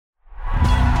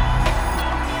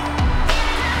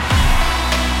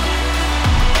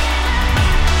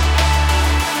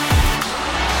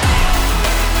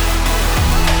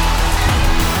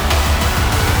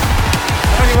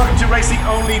racing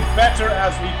only better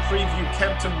as we preview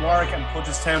Kempton, Warwick and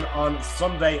Punchestown on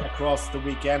Sunday across the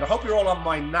weekend. I hope you're all on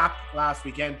my nap last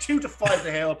weekend. 2 to 5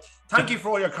 the hill. Thank you for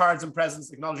all your cards and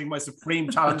presents, acknowledging my supreme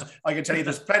talent. I can tell you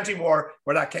there's plenty more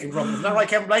where that came from. Isn't that right,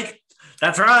 Kevin Blake?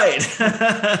 That's right.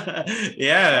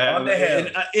 Yeah. On the hill.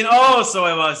 In all, so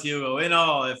I was, Hugo. In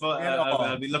all.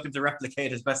 I'll be looking to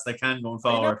replicate as best I can going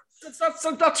forward. It's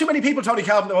not too many people, Tony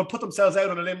Calvin, that will put themselves out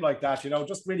on a limb like that,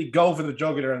 just really go for the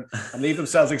jugular and leave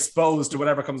themselves exposed to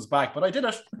whatever comes back. But I did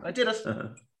it.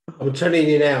 I'm telling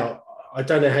you now, I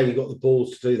don't know how you got the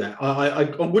balls to do that. I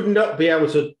would not be able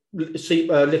to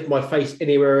lift my face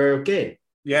anywhere again.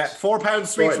 Yeah,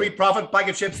 £4 sweet profit, bag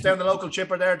of chips down the local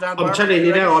chipper there, Dan. I'm telling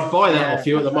you now, I'd buy that off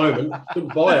you at the moment.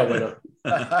 Couldn't buy a winner.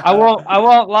 I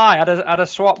won't lie. I'd have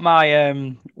swapped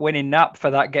my winning nap for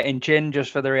that getting chin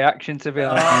just for the reaction, to be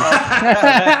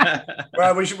honest.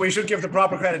 Well, we should give the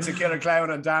proper credit to Killer Clown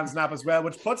and Dan's nap as well,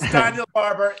 which puts Daniel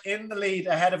Barber in the lead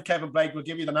ahead of Kevin Blake. We'll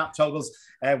give you the nap totals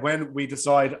when we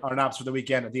decide our naps for the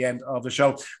weekend at the end of the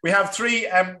show. We have 3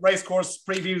 racecourse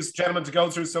previews, gentlemen, to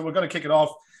go through, so we're going to kick it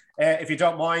off. If you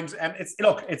don't mind, it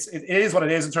is what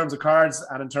it is in terms of cards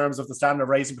and in terms of the standard of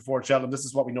racing before Cheltenham. This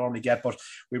is what we normally get, but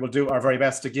we will do our very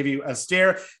best to give you a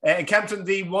steer. In Kempton,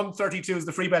 the 132 is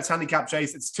the free bets handicap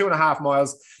chase. It's 2.5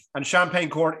 miles, and Champagne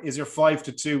Court is your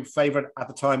 5-2 favourite at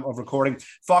the time of recording.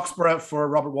 Foxborough for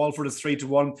Robert Walford is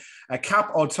 3-1.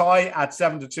 Cap O'Toy at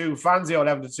 7-2. Fanzio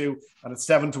 11-2, and it's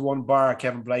 7-1 bar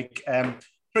Kevin Blake.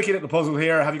 Tricky little puzzle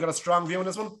here. Have you got a strong view on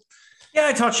this one? Yeah,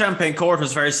 I thought Champagne Court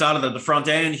was very solid at the front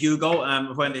end,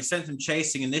 Hugo. When they sent him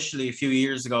chasing initially a few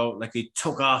years ago, like he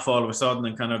took off all of a sudden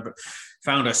and kind of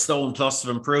found a stone plus of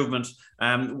improvement.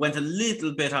 Went a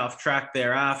little bit off track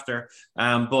thereafter,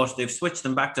 but they've switched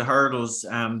him back to hurdles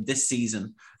this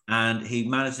season. And he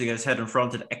managed to get his head in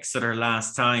front at Exeter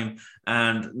last time.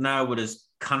 And now with his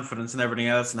confidence and everything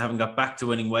else and having got back to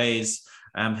winning ways,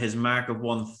 his mark of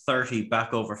 130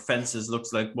 back over fences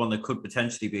looks like one that could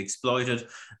potentially be exploited.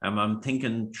 I'm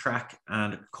thinking track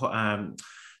and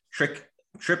trip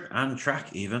and track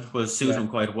even will suit him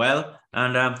quite well.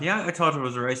 And I thought it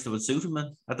was a race that would suit him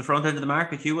at the front end of the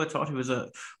market, Hugh. I thought he was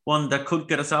one that could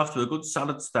get us off to a good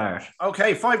solid start.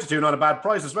 Okay, 5-2, not a bad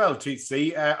price as well,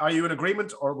 TC. Are you in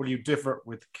agreement or will you differ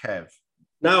with Kev?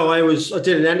 No, I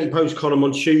did an anti-post column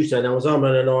on Tuesday and I was on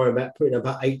and on about putting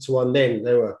about 8-1 then.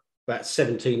 There were about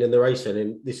 17 in the race,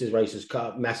 and this race has cut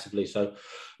up massively. So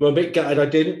I'm a bit gutted I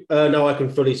didn't. No, I can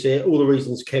fully see it. All the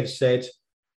reasons Kev said.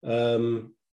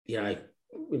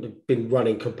 We've been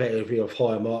running competitively off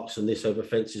higher marks than this over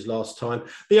fences last time.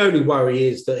 The only worry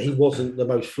is that he wasn't the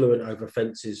most fluent over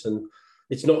fences, and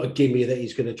it's not a gimme that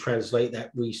he's going to translate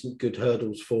that recent good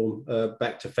hurdles form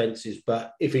back to fences.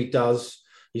 But if he does,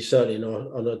 he's certainly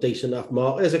on a decent enough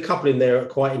mark. There's a couple in there that are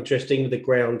quite interesting. The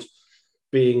ground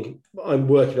being, I'm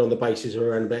working on the basis of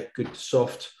around about good to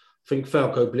soft. I think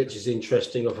Falco Blitz is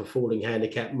interesting off a falling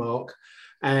handicap mark.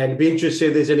 And be interested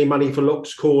if there's any money for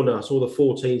Locks Corner. So all the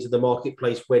 14s in the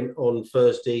marketplace went on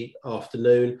Thursday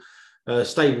afternoon.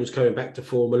 Stables coming back to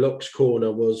form. Locks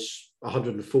Corner was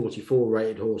 144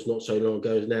 rated horse not so long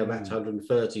ago. Is now back to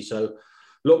 130. So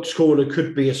Locks Corner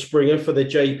could be a springer for the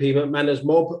JP McManus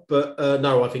mob, but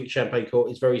no, I think Champagne Court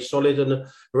is very solid and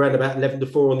around about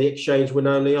 11-4 on the exchange win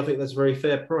only. I think that's a very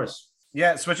fair price.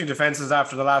 Yeah, switching defences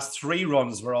after the last 3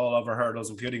 runs were all over hurdles,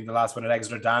 including the last one at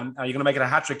Exeter. Dan, are you going to make it a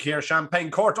hat-trick here?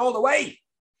 Champagne Court all the way?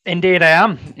 Indeed I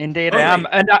am. I am.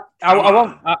 And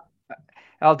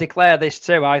I'll declare this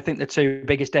too. I think the 2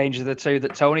 biggest dangers are the 2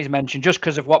 that Tony's mentioned, just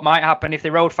because of what might happen if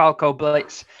they rode Falco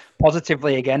Blitz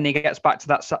positively again. He gets back to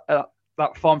that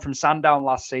form from Sandown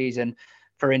last season,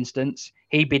 for instance.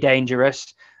 He'd be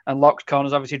dangerous. And Locks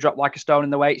Corner's obviously dropped like a stone in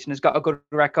the weights and has got a good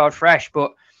record fresh,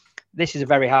 but this is a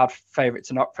very hard favourite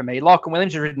to knock for me. Lorcan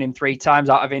Williams has ridden him 3 times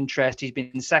out of interest. He's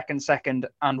been second,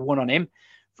 and won on him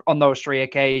on those 3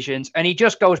 occasions. And he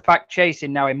just goes back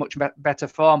chasing now in much better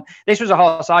form. This was a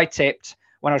horse I tipped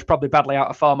when I was probably badly out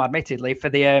of form, admittedly, for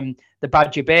the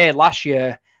Badger Bay last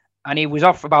year. And he was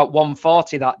off about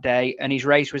 140 that day, and his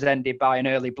race was ended by an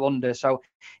early blunder. So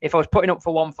if I was putting up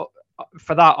for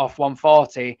that off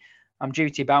 140, I'm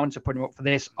duty bound to put him up for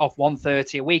this off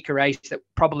 130, a weaker race that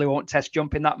probably won't test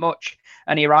jumping that much.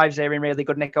 And he arrives there in really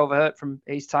good nick from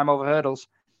his time over hurdles.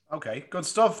 Okay, good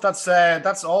stuff. That's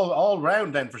all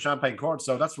round then for Champagne Court.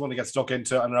 So that's the one to get stuck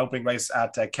into an opening race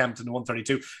at Kempton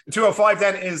 132. The 205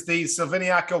 then is the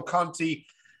Silviniaco Conti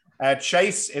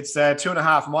chase. It's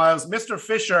 2.5 miles. Mr.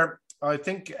 Fisher, I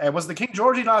think, was the King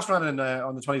Georgie last run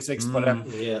on the 26th, but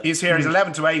he's here. He's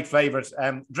 11-8 favourite,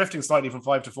 drifting slightly from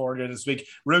 5-4 earlier this week.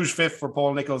 Rouge Fifth for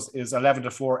Paul Nichols is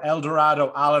 11-4.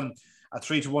 Eldorado Allen at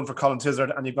 3-1 for Colin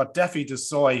Tizard. And you've got Defi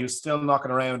Desoy, who's still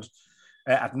knocking around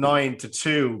at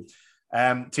 9-2.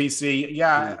 TC,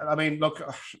 I mean, look,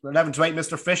 11-8,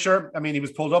 Mr. Fisher. I mean, he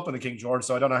was pulled up in the King George,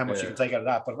 so I don't know how much you can take out of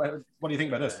that. But what do you think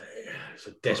about this? It's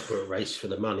a desperate race for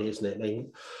the money, isn't it? I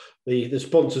mean, the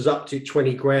sponsors up to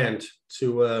 20 grand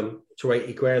to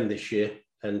 80 grand this year,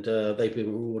 and they've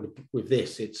been rewarded with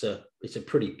this. It's a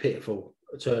pretty pitiful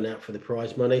turnout for the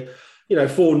prize money.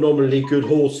 4 nominally good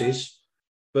horses,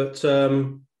 but 3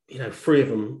 of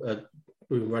them are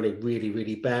running really,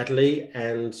 really badly,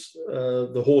 and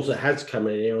the horse that has come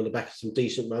in here on the back of some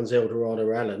decent runs,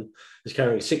 Eldorado Allen, is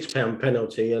carrying a £6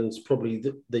 penalty and is probably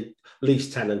the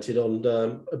least talented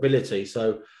on ability.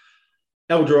 So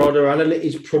Eldorado Allen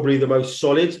is probably the most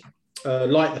solid.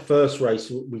 Like the first race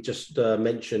we just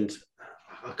mentioned,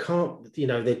 I can't,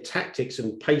 their tactics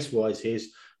and pace-wise here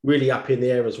is really up in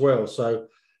the air as well. So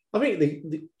I think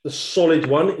the solid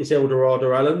one is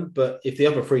Eldorado Allen, but if the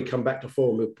other 3 come back to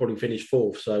form, we'll probably finish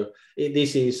 4th. So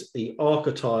this is the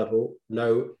archetypal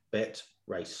no-bet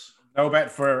race. No bet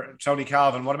for Tony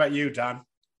Calvin. What about you, Dan?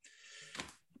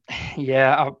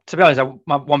 Yeah, to be honest,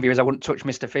 my one view is I wouldn't touch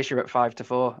Mr. Fisher at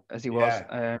 5-4 as he was.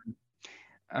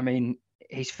 I mean,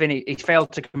 he's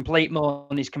failed to complete more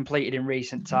than he's completed in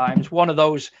recent times. One of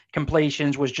those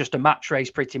completions was just a match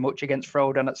race pretty much against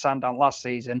Frodon at Sandown last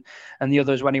season. And the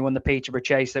others when he won the Peterborough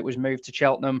Chase that was moved to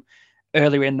Cheltenham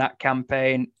earlier in that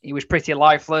campaign. He was pretty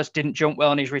lifeless, didn't jump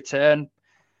well on his return.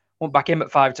 Went back in at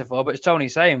 5-4. But as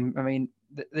Tony's saying, I mean,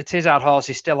 the Tizard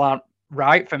horses still aren't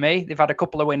right for me. They've had a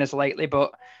couple of winners lately,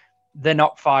 but they're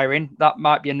not firing. That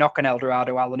might be a knock on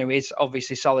Eldorado Allen, who is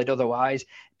obviously solid otherwise.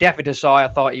 Defi Desoy, I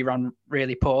thought he ran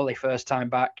really poorly first time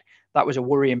back. That was a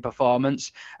worrying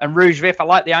performance. And Rouge Vif, I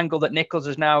like the angle that Nichols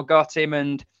has now got him,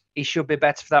 and he should be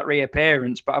better for that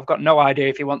reappearance. But I've got no idea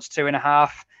if he wants 2.5,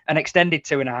 an extended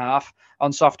 2.5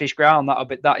 on softish ground.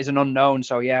 That is an unknown.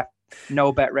 So yeah,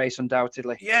 no bet race,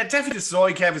 undoubtedly. Yeah, Defi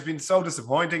Desoy, Kev, has been so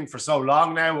disappointing for so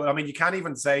long now. I mean, you can't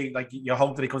even say, like, you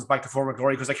hope that he comes back to former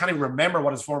glory, because I can't even remember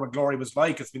what his former glory was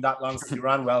like. It's been that long since he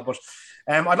ran well. But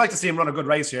I'd like to see him run a good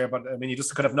race here. But, I mean, you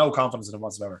just could have no confidence in him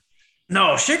whatsoever.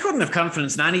 No, she couldn't have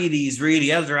confidence in any of these, really.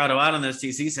 Eldorado Allen, as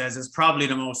TC says, is probably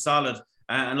the most solid.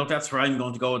 And look, that's where I'm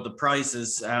going to go with the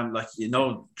prices.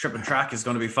 Trip and Track is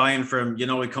going to be fine for him.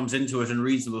 He comes into it in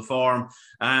reasonable form.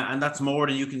 And that's more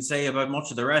than you can say about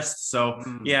much of the rest. So,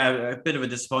 yeah, a bit of a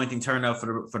disappointing turnout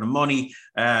for the money.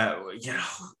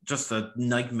 Just a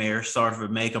nightmare sort of a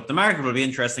makeup. The market will be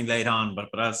interesting late on, but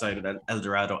outside of that,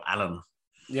 Eldorado Allen.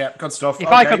 Yeah, good stuff. If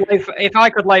I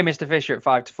could lay Mr. Fisher at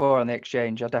 5-4 on the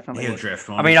exchange, I definitely would. Drift.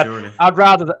 I mean, I'd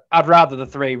rather the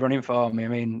 3 running for me. I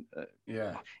mean,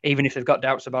 even if they've got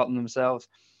doubts about them themselves.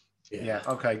 Yeah.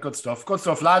 Okay. Good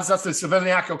stuff, lads. That's the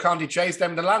Savignac County Chase.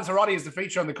 Then the Lanzarote is the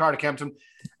feature on the card of Kempton.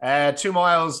 2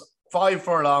 miles, 5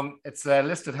 furlong. It's a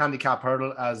listed handicap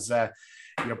hurdle, as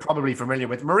you're probably familiar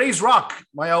with. Marie's Rock,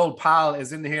 my old pal,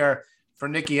 is in here for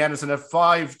Nikki Anderson at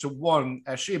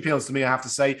 5-1. She appeals to me, I have to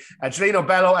say. Gelino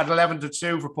Bello at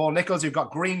 11-2 for Paul Nichols. You've got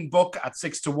Green Book at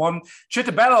 6-1.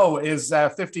 Chitabello is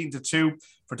 15-2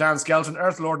 for Dan Skelton.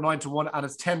 Earth Lord 9-1, and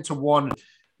it's 10-1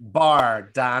 bar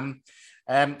Dan.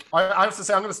 I have to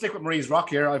say, I'm going to stick with Marie's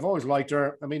Rock here. I've always liked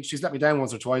her. I mean, she's let me down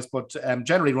once or twice, but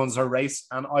generally runs her race,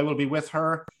 and I will be with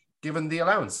her given the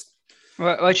allowance.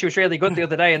 Well, she was really good the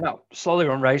other day in that slowly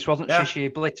run race, wasn't she? She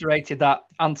obliterated that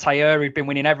anti-air who'd been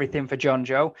winning everything for John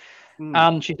Joe.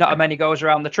 And she's not had many goes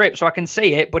around the trip. So I can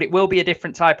see it, but it will be a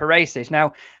different type of race.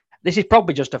 Now, this is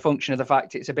probably just a function of the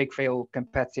fact it's a big field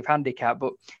competitive handicap,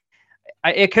 but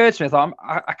it occurred to me,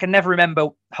 I can never remember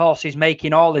horses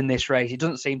making all in this race. It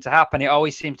doesn't seem to happen. It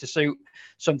always seems to suit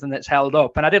something that's held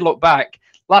up. And I did look back,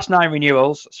 last 9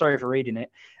 renewals, sorry for reading it,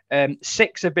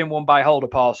 6 have been won by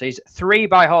hold-up horses, 3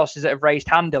 by horses that have raced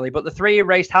handily. But the 3 who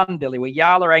raced handily were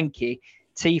Yala Enki,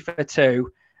 T for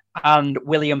 2, and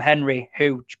William Henry,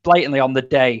 who blatantly on the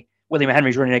day, William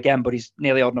Henry's running again, but he's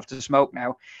nearly old enough to smoke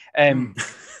now.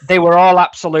 They were all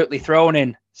absolutely thrown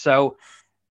in. So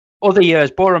other years,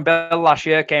 Borum Bill last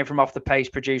year came from off the pace,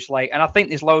 produced late. And I think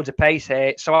there's loads of pace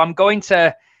here. So I'm going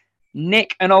to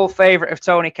nick an old favourite of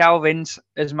Tony Calvin's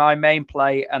as my main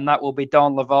play, and that will be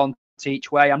Don Levant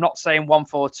each way. I'm not saying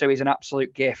 1-4-2 is an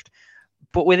absolute gift,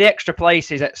 but with the extra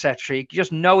places, etc., you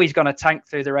just know he's going to tank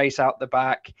through the race out the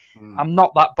back. I'm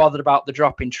not that bothered about the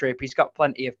dropping trip. He's got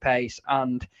plenty of pace,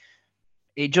 and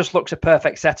it just looks a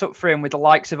perfect setup for him with the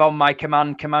likes of On My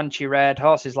Command, Comanche Red,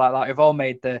 horses like that who've all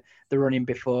made the running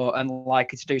before and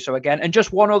likely to do so again. And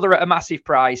just one other at a massive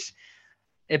price.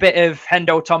 a bit of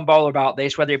Hendo Tombola about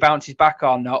this, whether he bounces back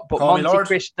or not. But Call me Monte Lord?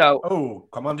 Cristo. Oh,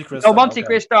 come Monte Cristo. No, Monte okay.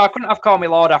 Cristo. I couldn't have called me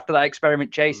Lord after that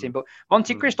experiment chasing, but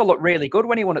Monte Cristo looked really good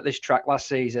when he won at this track last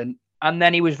season. And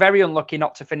then he was very unlucky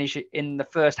not to finish it in the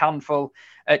first handful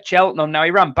at Cheltenham. Now,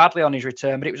 he ran badly on his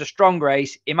return, but it was a strong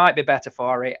race. He might be better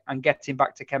for it, and getting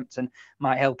back to Kempton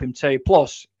might help him too.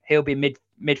 Plus, he'll be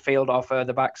midfield or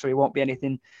further back, so he won't be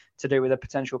anything to do with a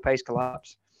potential pace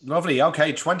collapse. Lovely.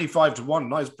 Okay, 25-1.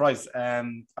 Nice price at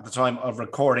the time of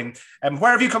recording.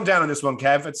 Where have you come down on this one,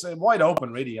 Kev? It's wide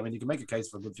open, really. I mean, you can make a case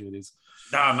for a good few of these.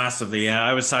 Massively. Yeah,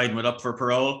 I was siding with Up for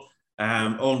Parole.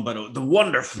 Owned by the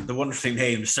wonderfully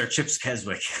named Sir Chips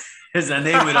Keswick. Is a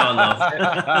name we all love.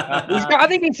 He's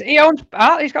got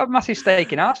a massive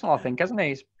stake in Arsenal, I think, hasn't he?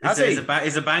 He's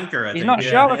a banker. I think. Not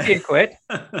short a few quid.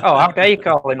 Oh, how dare you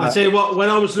call him that? I tell you what, when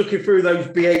I was looking through those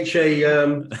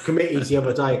BHA committees the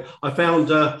other day, I found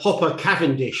Hopper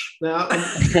Cavendish. Now,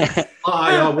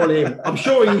 I want him. I'm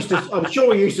sure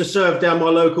he used to serve down my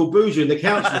local boozer in the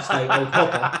council estate. Old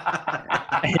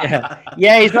Hopper.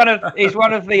 Yeah, he's one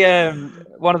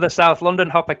of the South London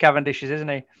Hopper Cavendishes, isn't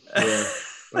he? Yeah.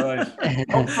 Right.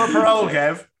 Up for Parole,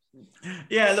 Kev.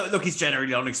 Yeah, look, he's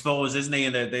generally unexposed, isn't he?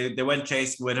 And they went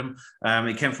chasing with him.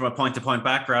 He came from a point-to-point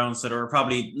background, so they were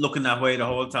probably looking that way the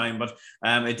whole time, but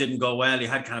it didn't go well. He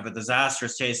had kind of a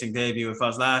disastrous chasing debut with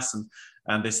Oslas,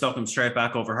 and they stuck him straight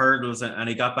back over hurdles, and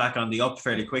he got back on the up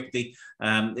fairly quickly.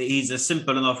 He's a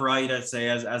simple enough ride, I'd say,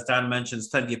 as Dan mentions,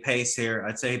 plenty of pace here.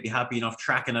 I'd say he'd be happy enough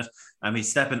tracking it.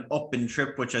 He's stepping up in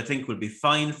trip, which I think would be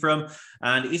fine for him.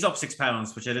 And he's up 6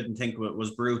 pounds, which I didn't think was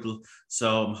brutal.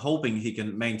 So I'm hoping he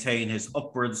can maintain his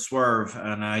upward swerve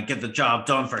and get the job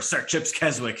done for Sir Chips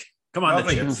Keswick. Come on,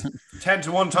 the Chips.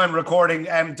 10-1 time recording.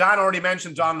 Dan already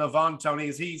mentioned Don Levant, Tony.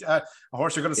 Is he a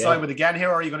horse you're going to side with again here,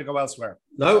 or are you going to go elsewhere?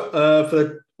 No,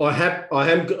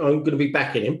 I'm going to be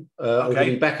backing him. I'm going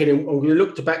to be backing him. I'm going to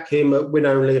look to back him at win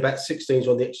only, about 16s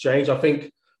on the exchange. I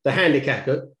think the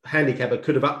handicapper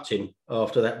could have upped him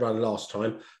after that run last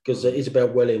time, because Isabel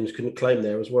Williams couldn't claim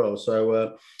there as well.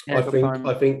 So I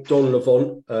think Don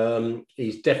Levant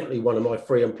is definitely one of my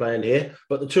three I'm playing here.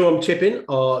 But the two I'm tipping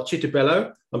are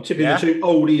Chittabello. I'm tipping the two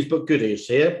oldies but goodies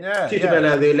here.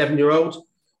 Chittabello, the 11-year-old.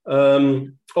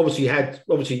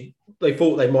 Obviously they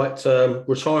thought they might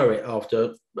retire it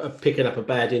after picking up a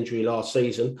bad injury last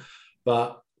season,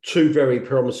 but two very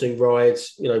promising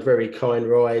rides, very kind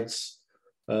rides.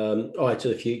 Eye to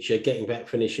the future, getting back,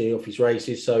 finishing off his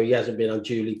races, so he hasn't been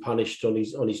unduly punished on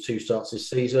his two starts this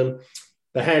season.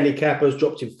 The handicapper's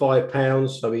dropped him £5,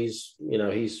 so he's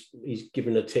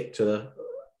given a tick to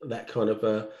that kind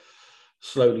of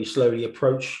slowly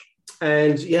approach.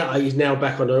 And he's now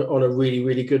back on a really,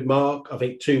 really good mark. I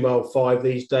think 2 mile 5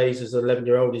 these days as an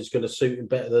 11-year-old is going to suit him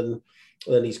better than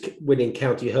his winning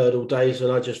county hurdle days.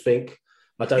 And I just think,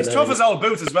 he's tough as old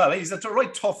boots as well. He's a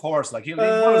right tough horse. Like he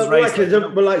won his race.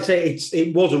 But like I say,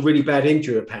 it was a really bad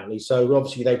injury apparently. So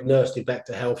obviously they've nursed him back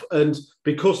to health. And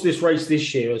because this race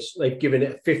this year they've given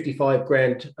it a 55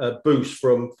 grand boost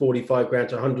from 45 grand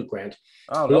to 100 grand.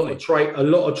 Oh, a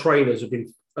lot of trainers have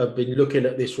been looking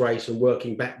at this race and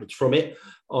working backwards from it.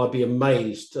 I'd be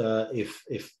amazed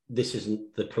if this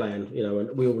isn't the plan,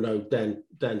 and we all know Dan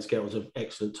Skelton's an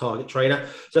excellent target trainer.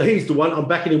 So he's the one. I'm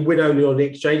backing him win only on the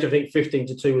exchange. I think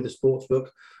 15-2 with the sportsbook,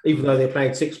 even though they're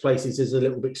playing 6 places, is a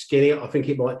little bit skinny. I think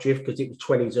it might drift because it was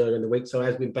 20s early in the week. So it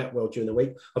has been back well during the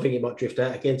week. I think it might drift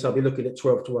out again. So I'll be looking at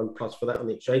 12-1 plus for that on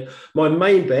the exchange. My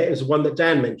main bet is the one that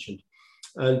Dan mentioned.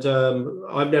 And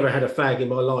I've never had a fag in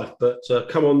my life, but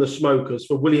Come On the Smokers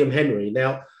for William Henry.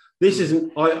 Now, this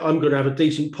isn't, I'm going to have a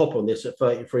decent pop on this at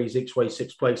 33 Zixway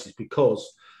 6 places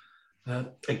because,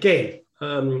 again,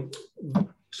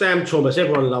 Sam Thomas,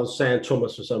 everyone loves Sam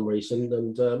Thomas for some reason.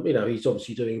 And, he's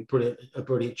obviously doing a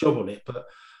brilliant job on it. But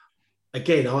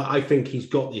again, I think he's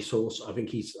got this horse. I think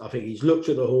he's looked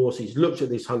at the horse. He's looked at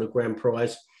this 100 grand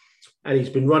prize. And he's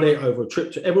been running over a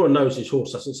trip everyone knows this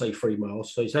horse doesn't say 3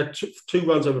 miles. So he's had two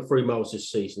runs over 3 miles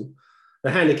this season. The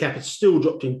handicap has still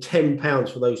dropped him £10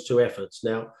 for those 2 efforts.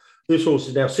 Now, this horse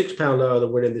is now £6 lower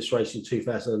than winning this race in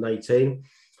 2018.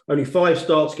 Only 5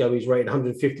 starts ago, he's rated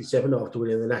 157 after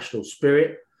winning the National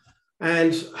Spirit.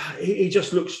 And he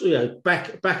just looks,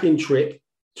 back in trip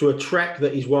to a track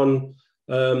that he's won.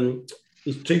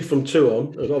 He's 2 from 2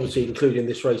 on, obviously including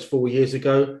this race 4 years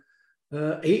ago.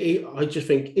 I just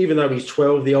think, even though he's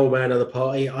 12, the old man of the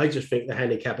party, I just think the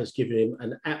handicap has given him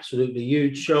an absolutely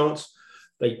huge chance.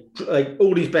 They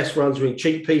all his best runs were in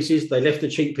cheap pieces. They left the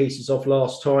cheap pieces off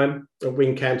last time at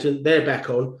Wincanton. They're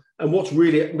back on. And what's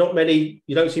really not many,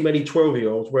 you don't see many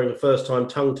 12-year-olds wearing a first-time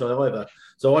tongue tie either.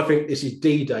 So I think this is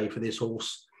D-Day for this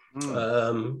horse.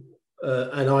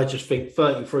 and I just think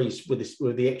 33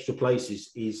 with the extra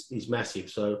places is massive.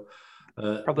 So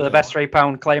probably the best £3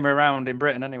 claimer around in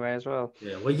Britain anyway as well.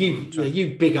 Yeah, well,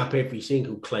 you big up every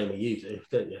single claimer you do,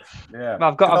 don't you? Yeah,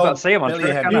 well, I've got to see him on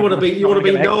Twitter. You want to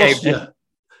be nastier.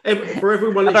 For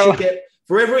everyone that should get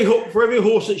for every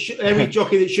horse every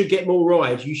jockey that should get more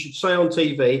rides, you should say on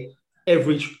TV.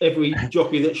 Every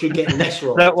jockey that should get less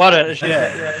rides. Don't want it.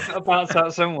 Yeah. About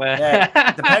that somewhere.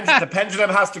 Yeah. The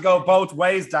pendulum has to go both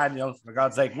ways, Daniel. For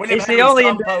God's sake, it's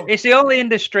the only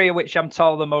industry in which I'm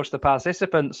taller than most of the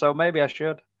participants, so maybe I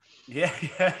should. Yeah,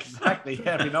 exactly.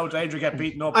 Yeah, be no danger of getting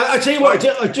beaten up. I tell you what,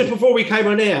 just before we came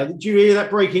on air, did you hear that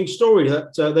breaking story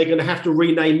that they're going to have to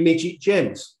rename midget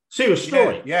gems? Serious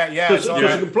story. Yeah. Because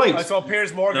of complaints. I saw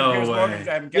Piers Morgan.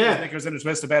 Getting his knickers in a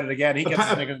twist about it again. He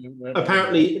gets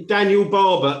apparently, Daniel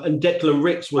Barber and Declan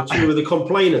Ricks were two of the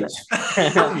complainants.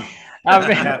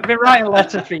 I've been writing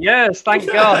letters for years,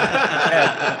 thank God.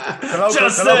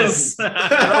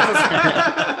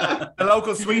 The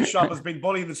local sweet shop has been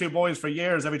bullying the two boys for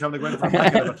years every time they go in for a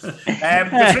packet of it.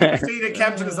 The 3 at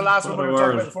Kempton is the last one we're going to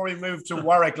talk about before we move to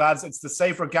Warwick, lads. It's the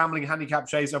safer gambling handicap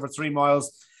chase over 3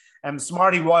 miles.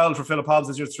 Smarty Wild for Philip Hobbs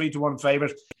is your 3-1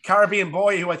 favourite. Caribbean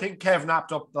Boy, who I think Kev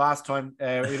napped up last time,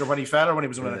 either when he fell or when he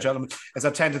was running a gentleman, is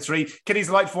at 10-3. Kitty's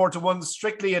Light 4-1.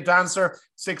 Strictly a Dancer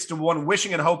 6-1.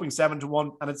 Wishing and Hoping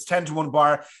 7-1, and it's 10-1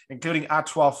 bar, including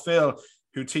Atois Phil,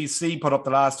 who TC put up the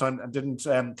last time and didn't.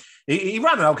 He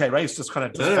ran an okay race, just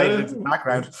kind of faded into the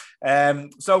background.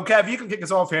 So Kev, you can kick us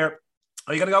off here.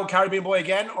 Are you going to go Caribbean Boy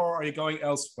again, or are you going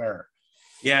elsewhere?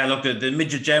 Yeah, look, the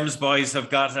Midget Gems boys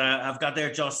have got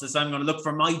their justice. I'm going to look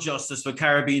for my justice with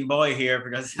Caribbean Boy here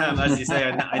because, as you say,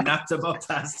 I napped him up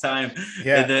last time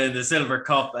in the Silver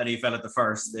Cup and he fell at the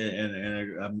first in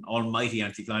an almighty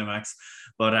anticlimax.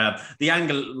 But the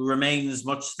angle remains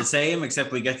much the same,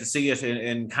 except we get to see it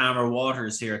in calmer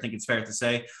waters here. I think it's fair to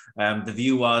say. The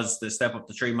view was the step up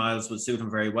to 3 miles would suit him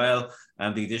very well.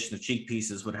 And the addition of cheek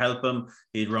pieces would help him.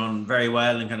 He'd run very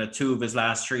well in kind of 2 of his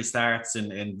last 3 starts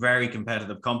in very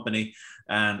competitive company.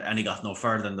 And he got no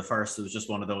further than the first. It was just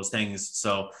one of those things.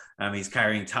 So he's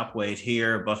carrying top weight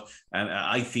here, but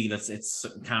I feel it's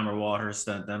calmer waters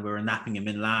than we were napping him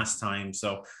in last time.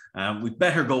 So we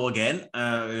better go again.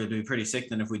 It would be pretty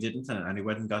sickening if we didn't, and he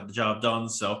went and got the job done.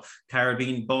 So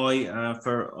Caribbean Boy,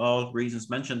 for all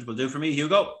reasons mentioned, will do for me.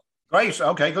 Hugo. Great.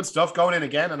 Okay, good stuff. Going in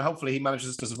again, and hopefully he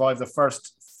manages to survive the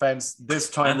first fence this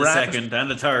time and the second and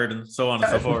the third and so on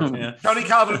and so forth. Yeah. Tony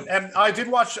Calvin, I did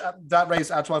watch that race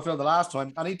at Twelfield the last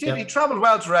time, and he travelled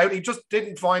well throughout. He just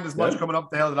didn't find as much coming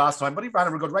up the hill the last time, but he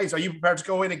ran a good race. Are you prepared to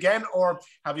go in again, or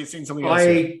have you seen something else?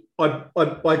 I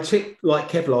tipped like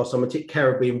Kev last time. I tipped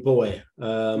Caribbean Boy,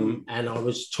 and I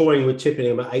was toying with tipping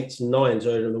him at 8s and 9s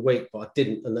earlier in the week, but I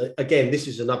didn't. And again, this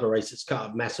is another race that's cut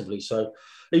up massively. So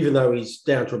even though he's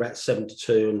down to about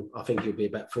 7-2, and I think he'll be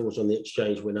about 4s on the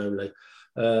exchange win only,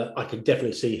 I can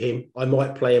definitely see him. I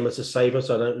might play him as a saver,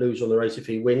 so I don't lose on the race if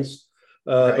he wins.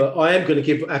 But I am going to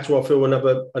give Atois Phil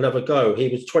another go. He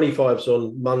was 25s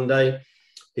on Monday.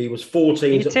 He was 14s. Are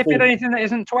you tipping anything that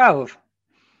isn't 12?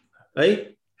 Eh?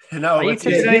 No, are you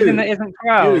tipping anything that isn't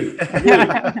 12?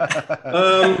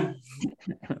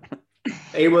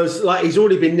 It was like he's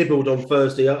already been nibbled on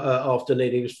Thursday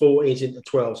afternoon. He was 14s into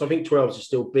 12s. So I think 12s is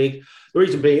still big. The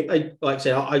reason being, like I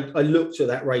said, I looked at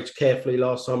that race carefully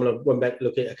last time and I went back to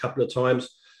look at it a couple of times.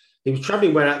 He was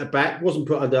travelling well out the back, wasn't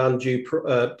put under undue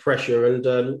pressure, and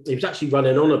he was actually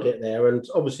running on a bit there. And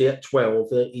obviously at 12,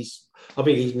 I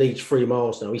think he needs 3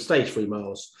 miles now. He stays 3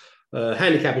 miles.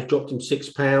 Handicap has dropped him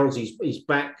 £6. He's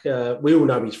back. We all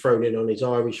know he's thrown in on his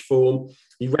Irish form.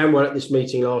 He ran well at this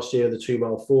meeting last year, the 2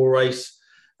 mile 4 race.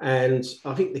 And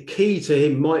I think the key to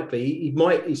him might be,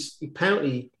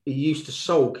 apparently he used to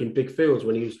sulk in big fields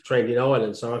when he was trained in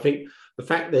Ireland. So I think the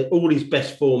fact that all his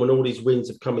best form and all his wins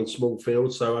have come in small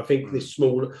fields. So I think this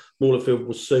smaller field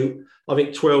will suit. I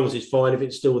think 12s is fine if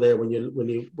it's still there when you're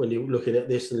looking at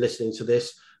this and listening to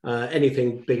this.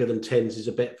 Anything bigger than 10s is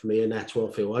a bet for me in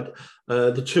Atois Phil.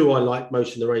 The 2 I liked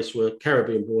most in the race were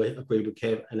Caribbean Boy, agreed with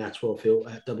Kev, and Atois Phil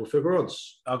at double figure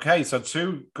odds. Okay, so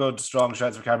 2 good, strong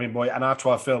shots for Caribbean Boy and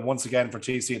Atois Phil once again for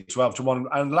TC at 12-1.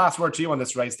 And last word to you on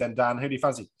this race then, Dan. Who do you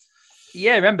fancy?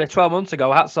 Yeah, remember 12 months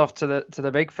ago, hats off to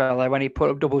the big fella when he put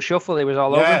up double shuffle. He was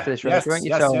all over for this race, weren't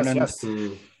you, Tone? Yes.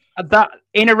 That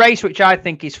in a race which I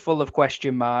think is full of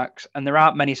question marks, and there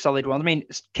aren't many solid ones. I mean,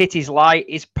 Kitty's Light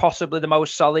is possibly the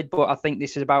most solid, but I think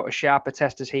this is about as sharp a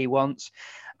test as he wants.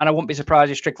 And I wouldn't be surprised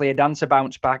if Strictly a Dancer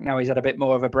bounced back. Now he's had a bit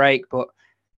more of a break, but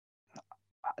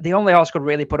the only horse could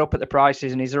really put up at the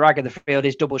prices, and he's the rag of the field,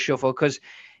 is double shuffle, because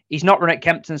he's not run at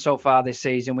Kempton so far this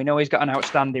season. We know he's got an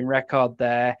outstanding record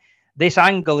there. this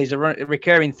angle is a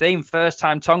recurring theme. First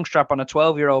time tongue strap on a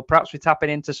 12-year-old. Perhaps we're tapping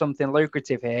into something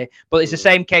lucrative here. But it's the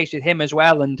same case with him as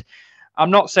well. And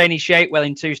I'm not saying he's shaped well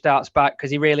in 2 starts back,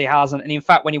 because he really hasn't. And in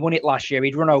fact, when he won it last year,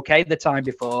 he'd run okay the time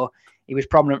before. He was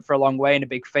prominent for a long way in a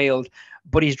big field.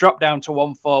 But he's dropped down to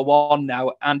 141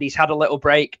 now, and he's had a little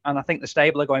break. And I think the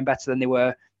stable are going better than they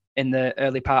were in the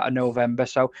early part of November.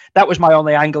 So that was my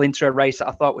only angle into a race that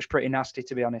I thought was pretty nasty,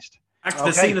 to be honest. Back to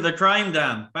the scene of the crime,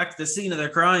 Dan. Back to the scene of the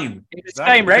crime. It's the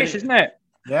same race, isn't it?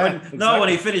 Yeah. When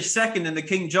he finished second in the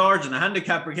King George and the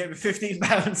handicapper gave him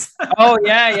 £15. Oh,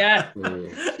 yeah.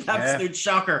 Absolute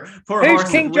shocker. Poor Who's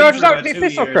horse King George? Was that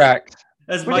Thistlecrack?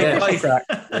 That's Mike Price.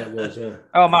 It was, yeah.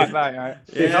 Oh, Mike, right.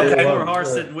 Poor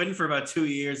horse didn't win for about 2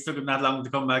 years. Took him that long to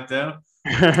come back down.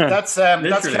 That's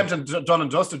Kempton done and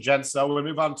dusted, gents. So we'll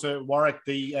move on to Warwick.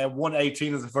 The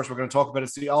 118 is the first we're going to talk about.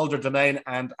 It's the Alder Domain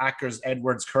and Ackers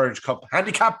Edwards Courage Cup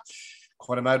handicap.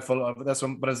 Quite a mouthful of this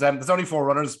one, but there's only 4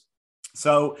 runners.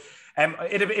 So I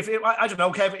don't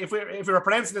know, Kev, if we were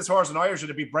pronouncing this horse in Irish,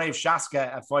 it'd be Brave Shaska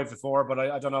at 5-4, but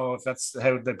I don't know if that's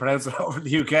how they pronounce it over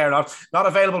the UK or not. Not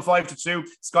available 5-2.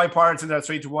 Sky Pirates in there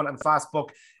 3-1, and Fast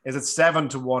Book is at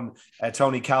 7-1.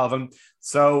 Tony Calvin.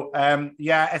 So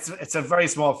it's a very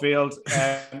small field.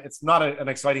 It's not an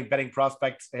exciting betting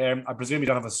prospect. I presume you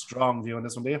don't have a strong view on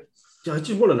this one, do you? I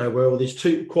just want to know where all these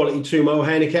quality 2-mile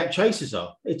handicap chases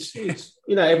are. It's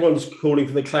everyone's calling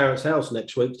for the Clarence House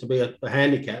next week to be a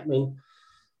handicap. I mean,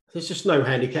 there's just no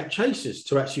handicap chasers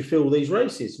to actually fill these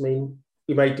races. I mean,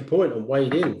 you made the point on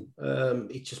weighed in.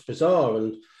 It's just bizarre.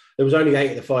 And there was only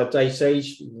 8 at the 5-day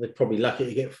stage. They're probably lucky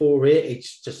to get 4 here.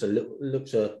 It's just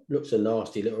looks a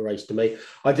nasty little race to me.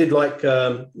 I did like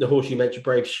the horse you mentioned,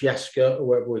 Brave Shaska, or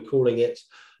whatever we're calling it.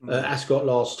 Ascot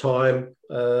last time,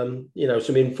 some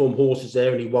informed horses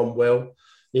there, and he won well.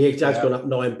 He has gone up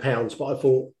 £9, but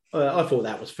I thought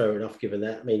that was fair enough. Given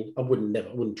that, I mean, I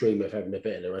wouldn't dream of having a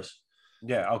bet in the race.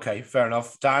 Yeah, okay, fair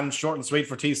enough. Dan, short and sweet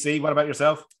for TC. What about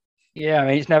yourself? Yeah, I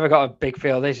mean, it's never got a big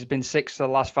field. This has been 6th for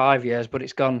the last 5 years, but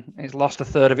it's lost a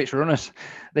third of its runners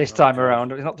this time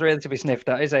around. It's not really to be sniffed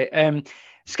at, is it?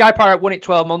 Sky Pirate won it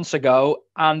 12 months ago,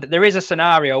 and there is a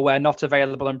scenario where Not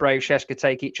Available and Brave Shaska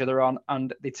take each other on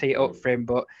and they tee it up for him,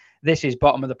 but this is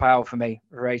bottom of the pile for me.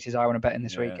 The races I want to bet in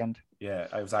this weekend. Yeah,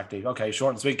 exactly. Okay,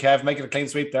 short and sweet, Kev. Make it a clean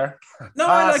sweep there. No,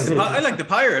 I like the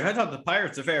Pirate. I thought the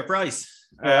Pirate's a fair price.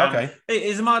 Yeah, okay.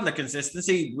 He's a model of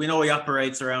consistency. We know he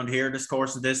operates around here, this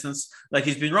course and distance. Like,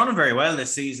 he's been running very well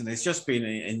this season. He's just been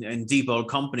in deep old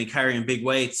company, carrying big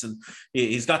weights, and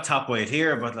he's got top weight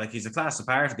here. But like, he's a class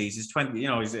apart of these. He's 20.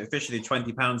 He's officially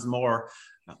 20 pounds more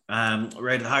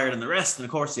rated higher than the rest, and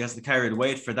of course he has to carry the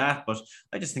weight for that. But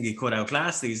I just think he could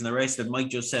outclass these in a race that might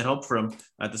just set up for him,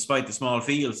 despite the small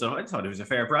field. So I thought it was a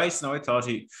fair price. No, I thought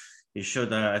he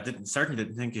should. I certainly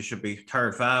didn't think he should be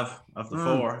third fav of the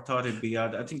 4. I thought he'd be. I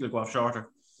think he'll go off shorter.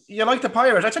 You like the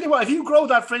Pirate. I tell you what, if you grow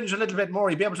that fringe a little bit more,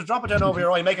 you'd be able to drop it down over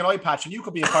your eye, make an eye patch, and you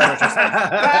could be a pirate yourself.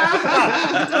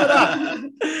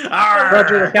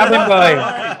 Roger the cabin boy.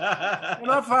 You're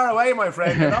not far away, my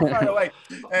friend. You're not far away.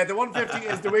 The 150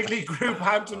 is the weekly group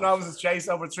Hampton Novices Chase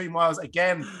over 3 miles.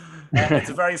 Again, it's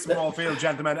a very small field,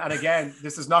 gentlemen. And again,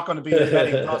 this is not going to be a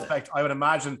betting prospect, I would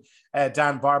imagine,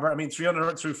 Dan Barber. I mean,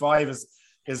 300 through 5 is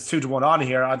 2-1 on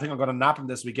here. I think I'm going to nap him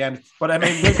this weekend. But I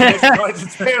mean,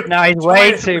 no, he's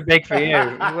way too big for you.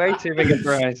 He's way too big a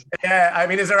prize. Yeah, I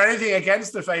mean, is there anything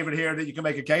against the favourite here that you can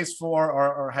make a case for,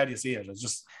 or how do you see it? It's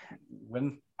just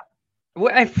win.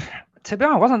 Well, to be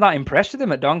honest, I wasn't that impressed with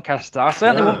him at Doncaster. I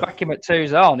certainly wouldn't back him at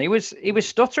 2s on. He was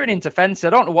stuttering into fence.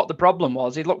 I don't know what the problem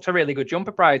was. He looked a really good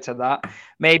jumper prior to that.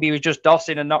 Maybe he was just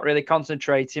dossing and not really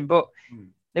concentrating. But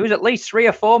there was at least 3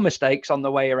 or 4 mistakes on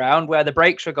the way around where the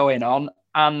brakes were going on,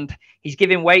 and he's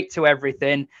giving weight to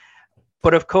everything.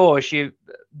 But of course, a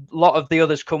lot of the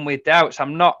others come with doubts.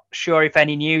 I'm not sure if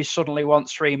any news suddenly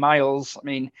wants 3 miles. I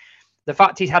mean, the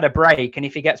fact he's had a break, and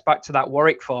if he gets back to that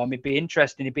Warwick form, it'd be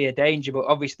interesting. It'd be a danger. But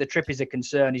obviously, the trip is a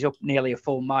concern. He's up nearly a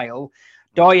full mile.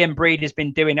 Doyen Breed has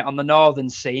been doing it on the northern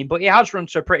scene, but he has run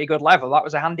to a pretty good level. That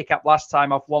was a handicap last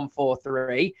time off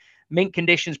 143. Mint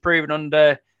Conditions proven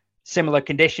under similar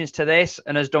conditions to this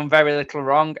and has done very little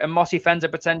wrong. And Mossy Fenn's a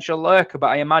potential lurker, but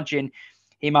I imagine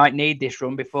he might need this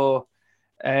run before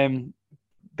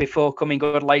coming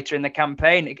good later in the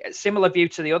campaign. Similar view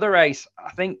to the other race.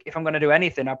 I think if I'm going to do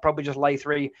anything, I'd probably just lay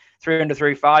 300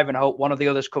 through 5 and hope one of the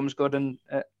others comes good and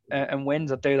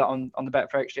wins. I'd do that on the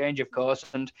Betfair Exchange, of course,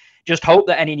 and just hope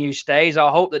that any news stays. I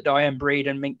hope that Doyen Breed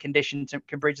and Mint Conditions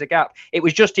can bridge the gap. It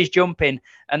was just his jumping,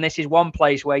 and this is one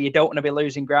place where you don't want to be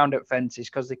losing ground at fences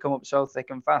because they come up so thick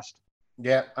and fast.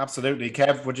 Yeah, absolutely.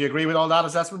 Kev, would you agree with all that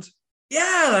assessment?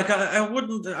 Yeah, like I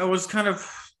wouldn't. I was kind of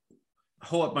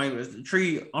my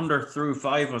 3 under through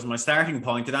 5 was my starting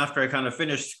point, and after I kind of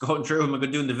finished going through them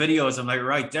and doing the videos, I'm like,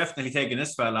 right, definitely taking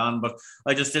this fella on, but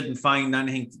I just didn't find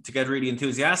anything to get really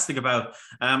enthusiastic about.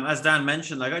 As Dan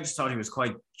mentioned, like, I just thought he was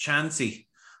quite chancy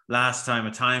last time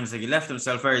at times. Like, he left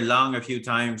himself very long a few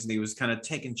times, and he was kind of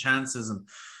taking chances,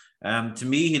 and to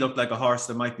me he looked like a horse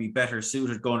that might be better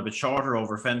suited going a bit shorter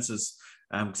over fences.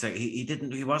 Because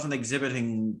he wasn't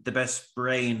exhibiting the best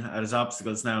brain at his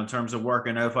obstacles now in terms of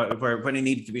working out when he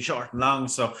needed to be short and long.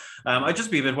 So I'd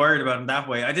just be a bit worried about him that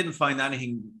way. I didn't find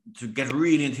anything to get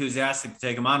really enthusiastic to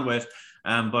take him on with.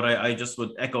 But I just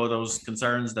would echo those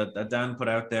concerns that Dan put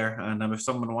out there. And if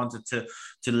someone wanted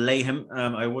to lay him,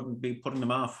 I wouldn't be putting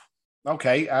them off.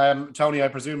 Okay. Tony, I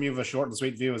presume you have a short and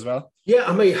sweet view as well.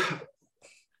 Yeah, I mean,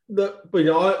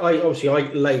 I obviously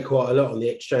lay quite a lot on the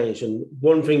exchange, and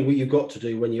one thing you've got to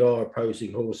do when you are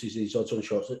opposing horses, these odds on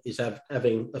shots, is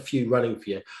having a few running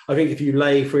for you. I think if you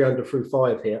lay 3 under through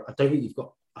 5 here, I don't think you've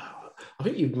got. I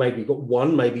think you've maybe got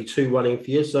 1, maybe 2 running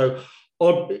for you. So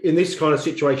in this kind of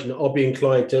situation, I'll be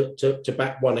inclined to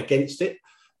back 1 against it.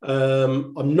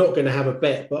 I'm not going to have a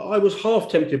bet, but I was half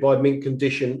tempted by Mint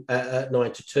Condition at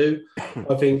 9-2.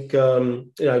 I think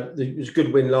it was a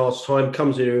good win last time.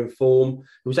 Comes in form.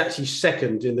 It was actually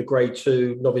second in the Grade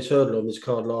 2 novice hurdle on this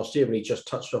card last year, and he just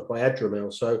touched off by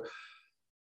Adramel. So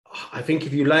I think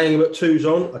if you're laying him at 2s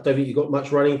on, I don't think you've got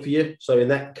much running for you. So in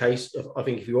that case, I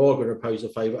think if you are going to oppose a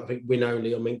favourite, I think win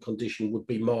only on Mint Condition would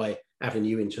be my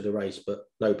avenue into the race, but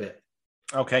no bet.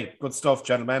 Okay, good stuff,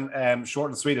 gentlemen. Short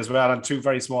and sweet as well, and 2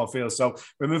 very small fields. So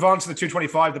we move on to the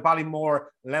 225, the Ballymore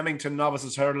Leamington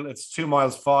Novices Hurdle. It's 2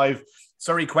 miles 5.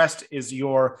 Surrey Quest is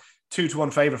your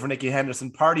 2-1 favourite for Nicky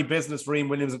Henderson. Party Business for Ian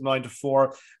Williams at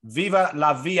 9-4. Viva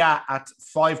La Via at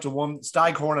 5-1.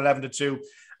 Staghorn 11-2,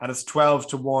 and it's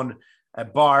 12-1.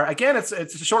 Bar. Again, it's a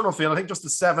short enough field. I think just the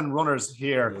 7 runners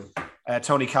here.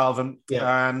 Tony Calvin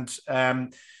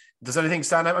and. Does anything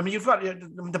stand out? I mean, you've got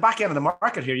the back end of the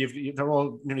market here. They're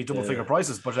all nearly double figure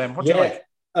prices. But what do you like?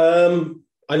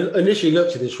 I initially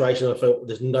looked at this race and I thought,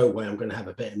 there's no way I'm going to have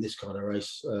a bet in this kind of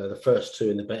race. The first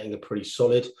 2 in the betting are pretty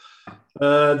solid.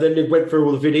 Then it went through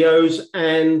all the videos,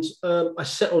 and I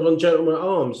settled on Gentleman at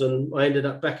Arms, and I ended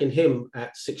up backing him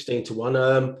at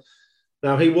 16-1.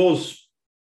 Now he was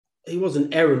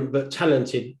an errant but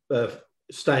talented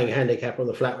staying handicap on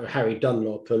the flat with Harry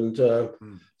Dunlop, and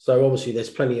so obviously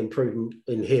there's plenty of improvement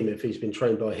in him if he's been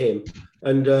trained by him.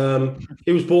 And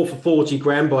he was bought for 40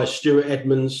 grand by Stuart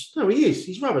Edmonds. No, he is.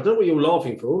 He's rubbish. I don't know what you're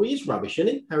laughing for. He is rubbish,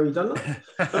 isn't he, Harry Dunlop?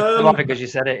 I'm laughing because you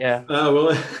said it, yeah.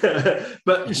 Oh, well.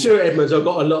 But Stuart Edmonds, I've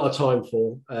got a lot of time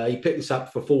for. He picked this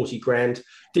up for 40 grand.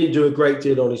 Didn't do a great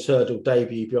deal on his hurdle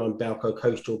debut behind Balco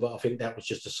Coastal, but I think that was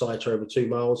just a sighter over 2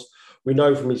 miles. We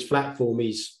know from his flat form, he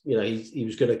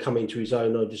was going to come into his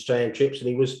own on Australian trips, and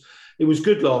he was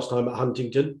good last time at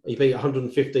Huntington. He beat a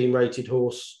 115 rated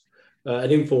horse, an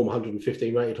informed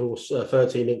 115 rated horse,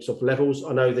 13 links off levels.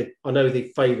 I know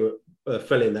the favourite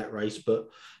fell in that race, but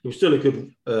it was still a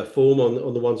good form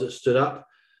on the ones that stood up.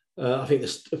 I think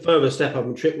the further step up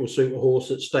and trip will suit a horse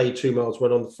that stayed 2 miles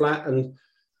went on the flat, and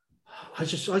I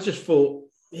just thought.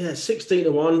 Yeah,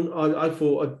 16-1. I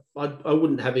thought I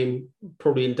wouldn't have him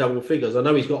probably in double figures. I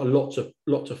know he's got a lot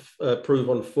to prove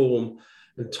on form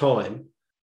and time,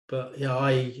 but yeah,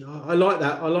 I like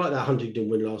that. I like that Huntington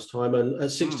win last time, and at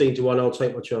 16-1, I'll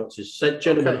take my chances.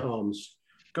 Gentleman at Arms.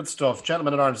 Good stuff.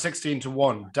 Gentleman at Arms,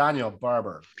 16-1. Daniel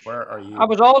Barber, where are you? I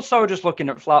was also just looking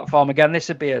at flat form again. This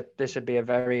would be a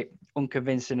very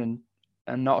unconvincing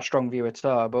and not a strong view at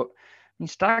all. But I mean,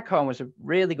 Staghorn was a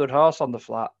really good horse on the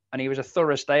flat. And he was a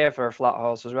thorough stayer for a flat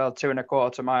horse as well.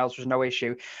 2.25 miles was no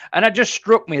issue. And it just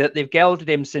struck me that they've gelded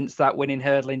him since that winning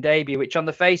hurdling debut, which on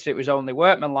the face of it was only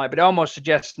workmanlike, but it almost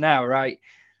suggests now, right,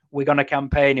 we're going to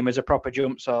campaign him as a proper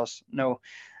jump horse. No,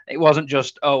 it wasn't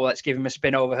just, let's give him a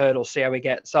spin over hurdle, see how he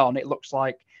gets on. It looks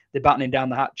like they're battening down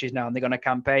the hatches now and they're going to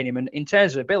campaign him. And in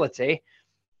terms of ability,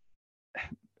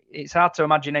 it's hard to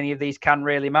imagine any of these can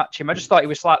really match him. I just thought he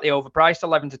was slightly overpriced,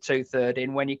 11-2 third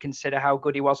in, when you consider how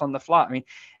good he was on the flat. I mean,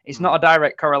 it's not a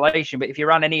direct correlation, but if you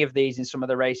ran any of these in some of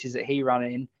the races that he ran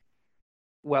in,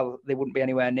 well, they wouldn't be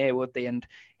anywhere near, would they? And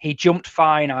he jumped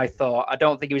fine, I thought. I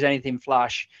don't think he was anything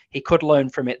flash. He could learn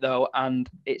from it, though, and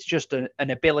it's just an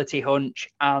ability hunch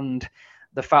and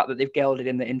the fact that they've gelded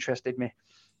him that interested me.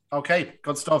 Okay,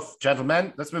 good stuff,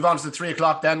 gentlemen. Let's move on to the 3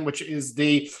 o'clock then, which is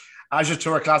the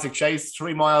Azure Classic Chase,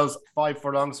 3 miles, 5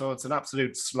 furlongs, so it's an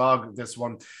absolute slog, this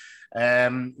one.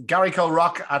 Gary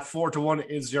Rock at 4-1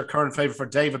 is your current favourite for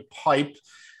David Pipe.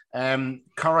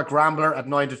 Corrick Rambler at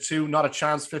 9-2, not a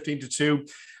chance, 15-2.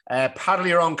 Paddle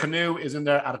Your Own Canoe is in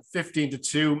there at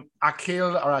 15-2.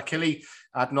 Achille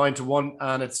at 9-1,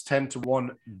 and it's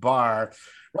 10-1 bar.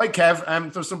 Right,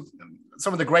 Kev. There's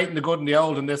some of the great and the good and the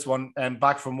old in this one, and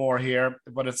back for more here.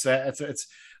 But it's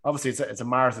obviously it's a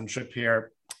marathon trip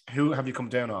here. Who have you come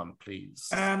down on, please?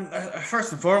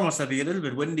 First and foremost, I'd be a little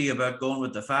bit windy about going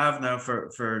with the Fav now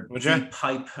for deep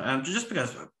pipe. Just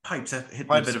because Pipe's hitting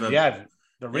a bit of a... Yeah,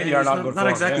 they really are not good. Not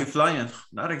exactly flying.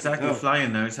 Not exactly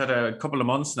flying now. He's had a couple of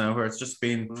months now where it's just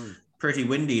been pretty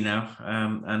windy now.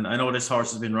 And I know this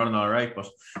horse has been running all right, but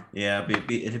yeah,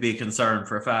 it'd be a concern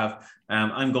for a Fav.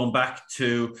 I'm going back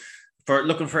for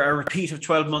looking for a repeat of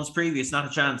 12 months previous. Not a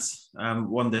chance.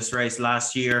 Won this race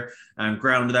last year and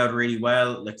grounded out really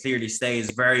well. Clearly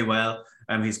stays very well.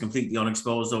 He's completely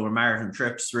unexposed over marathon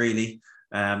trips, really.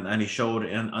 And he showed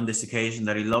on this occasion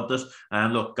that he loved it.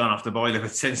 And look, gone off the boil a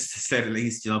bit since, to say the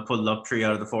least. Pulled up 3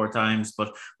 out of the 4 times,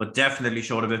 but definitely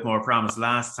showed a bit more promise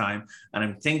last time. And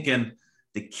I'm thinking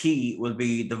the key will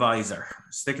be the visor.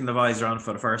 Sticking the visor on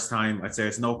for the first time. I'd say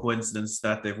it's no coincidence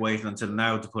that they've waited until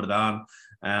now to put it on.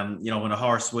 When a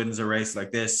horse wins a race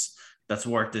like this, that's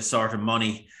worth this sort of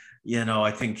money,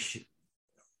 I think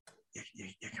you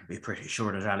can be pretty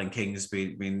sure that Alan King's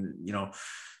been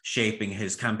shaping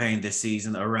his campaign this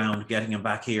season around getting him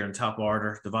back here in top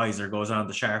order. The visor goes on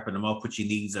to sharpen him up, which he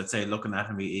needs. I'd say, looking at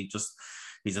him,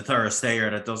 he's a thorough stayer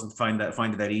that doesn't find it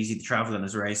that easy to travel in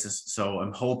his races. So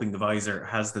I'm hoping the visor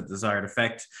has the desired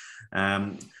effect.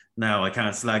 Now, I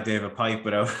can't slag David Pipe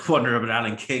without wondering about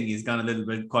Alan King. He's gone a little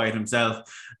bit quiet himself,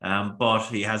 but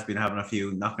he has been having a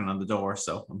few knocking on the door.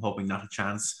 So I'm hoping Not a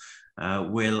Chance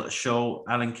will show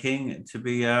Alan King to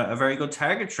be a very good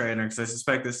target trainer, because I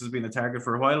suspect this has been a target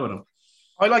for a while with him.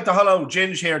 I like the Hollow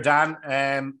Ginge here, Dan,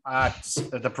 at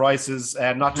the prices,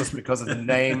 not just because of the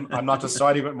name. I'm not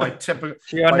deciding with my typical...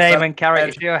 Your name and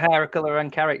character, your hair colour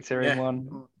and character in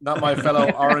one. Not my fellow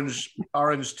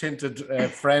orange tinted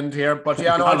friend here, but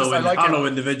yeah, no, I like hollow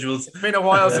individuals. It's been a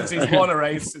while since he's won a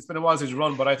race. It's been a while since he's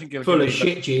run, but I think he'll full of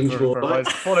shit, Ginge.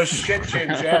 Full of shit,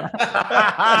 Ginge.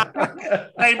 Yeah.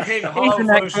 Name King Hollow. He's the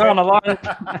next one along.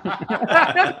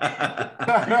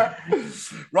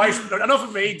 Right, enough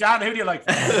of me, Dan. Who do you like?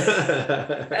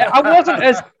 I wasn't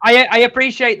as I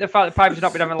appreciate the fact that Piper's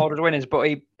not been having a lot of winners, but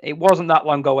it wasn't that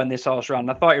long ago when this horse ran.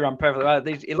 I thought he ran perfectly well.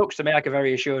 It looks to me like a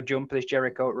very assured jumper, this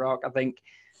Jericho Rock. I think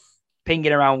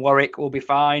pinging around Warwick will be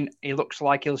fine. He looks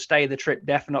like he'll stay the trip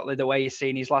definitely, the way you've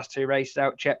seen his last 2 races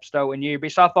out, Chepstow and Newbury.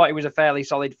 So I thought he was a fairly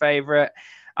solid favourite.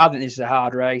 I think this is a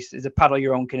hard race. It's a paddle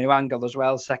your own canoe angle as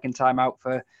well. Second time out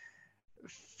for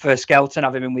Skelton,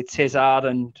 having been with Tizard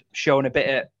and shown a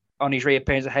bit on his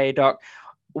reappearance at Haydock.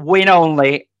 Win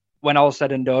only, when all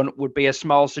said and done, would be a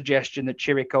small suggestion that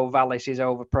Chirico Vallis is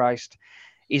overpriced.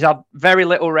 He's had very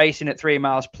little racing at 3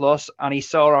 miles plus, and he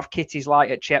saw off Kitty's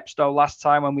Light at Chepstow last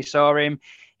time when we saw him.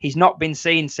 He's not been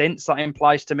seen since. That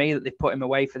implies to me that they've put him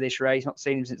away for this race. Not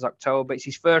seen him since October. It's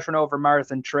his first run over a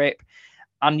marathon trip.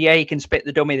 And yeah, he can spit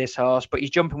the dummy, this horse, but his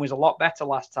jumping was a lot better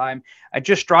last time. It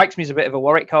just strikes me as a bit of a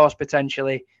Warwick horse,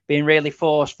 potentially, being really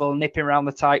forceful, nipping around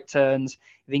the tight turns.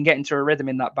 If he can get into a rhythm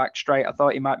in that back straight, I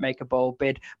thought he might make a bold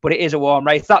bid, but it is a warm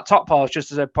race. That top horse,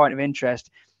 just as a point of interest,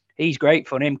 he's great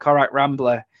fun. Him, Korak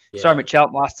Rambler. Yeah. Saw him at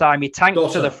Cheltenham last time. He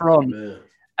tanked to the front,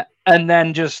 and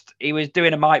then he was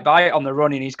doing a might buy it on the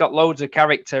run, and he's got loads of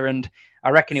character, and I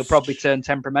reckon he'll probably turn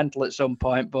temperamental at some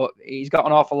point, but he's got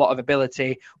an awful lot of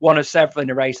ability. One of several in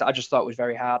the race that I just thought was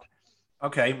very hard.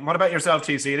 Okay, what about yourself,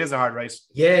 TC? It is a hard race.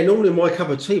 Yeah, normally my cup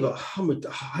of tea, but I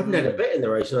haven't had a bet in the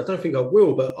race, and I don't think I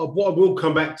will. But what I will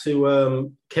come back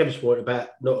to Kev's point about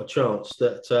Not a Chance,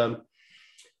 that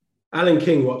Alan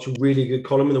King watched a really good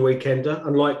column in the Weekender,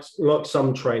 and like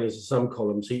some trainers and some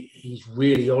columns, he's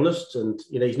really honest, and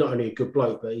he's not only a good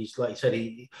bloke, but he's, like he said,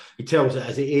 he tells it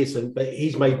as it is, but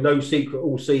he's made no secret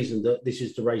all season that this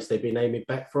is the race they've been aiming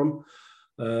back from.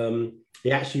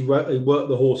 He actually worked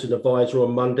the horse in the visor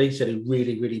on Monday, said he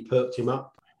really, really perked him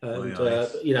up, and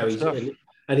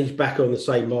he's back on the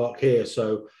same mark here.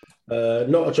 So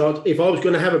not a chance. If I was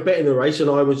going to have a bet in the race, and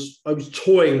I was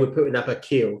toying with putting up a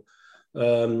Kiel,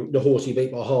 the horse he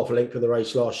beat by half a length in the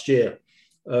race last year.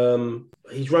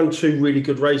 He's run 2 really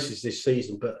good races this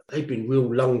season, but they've been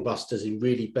real lung busters in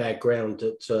really bad ground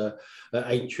at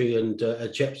Aintree and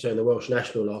at Chepstow in the Welsh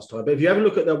National last time. But if you have a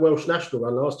look at that Welsh National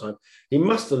run last time, he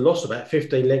must have lost about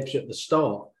 15 lengths at the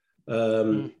start.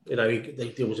 There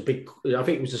was a big, I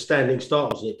think it was a standing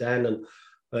start, wasn't it, Dan?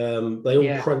 And they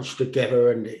all crunched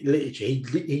together, and he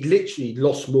literally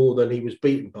lost more than he was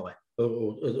beaten by.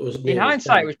 In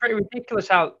hindsight, it was pretty ridiculous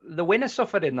how the winner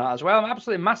suffered in that as well.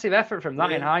 Absolutely massive effort from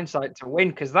that in hindsight to win,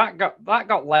 because that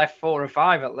got left 4 or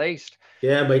 5 at least.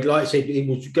 Yeah, but like I said,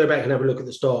 go back and have a look at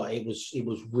the start. It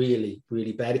was really,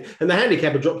 really bad, and the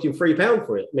handicapper dropped him £3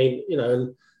 for it. I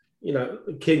mean,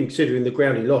 considering the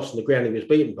ground he lost and the ground he was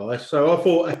beaten by. So I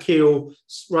thought Akil,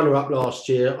 runner-up last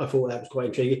year, I thought that was quite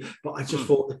intriguing. But I just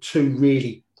thought the 2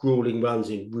 really grueling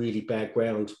runs in really bad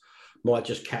ground might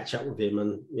just catch up with him.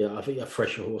 And, I think a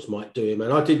fresher horse might do him.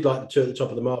 And I did like the 2 at the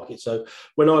top of the market. So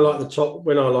when I like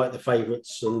the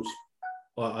favourites, and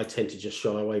I tend to just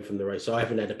shy away from the race. So I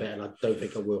haven't had a bet, and I don't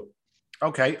think I will.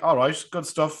 Okay, all right, good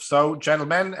stuff. So,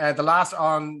 gentlemen, the last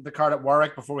on the card at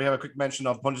Warwick, before we have a quick mention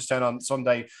of Punchestown on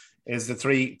Sunday, is the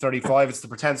 3:35. It's the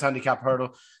Pretense handicap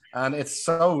hurdle, and it's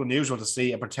so unusual to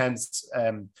see a Pretense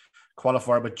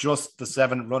qualifier with just the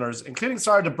 7 runners, including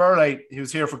Sarah de Burley,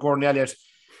 who's here for Gordon Elliott,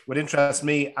 would interest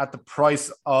me at the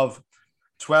price of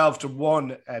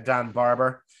 12-1. Dan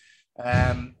Barber.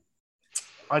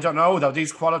 I don't know though,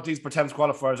 these Pretense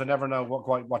qualifiers, I never know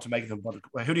what to make of them.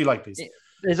 But who do you like these?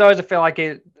 There's always a feel like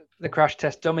the crash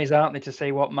test dummies, aren't they, to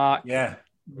see what mark the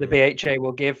BHA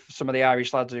will give some of the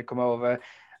Irish lads who come over.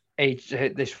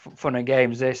 This fun and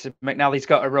games. This McNally's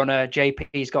got a runner,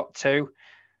 JP's got 2.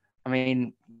 I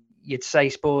mean, you'd say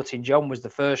Sporting John was the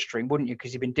first string, wouldn't you?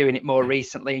 Because he'd been doing it more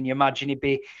recently, and you imagine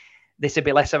this would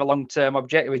be less of a long-term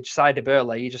objective. With Cider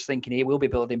Burley, you're just thinking he will be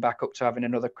building back up to having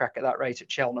another crack at that race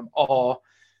at Cheltenham, or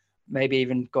maybe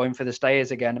even going for the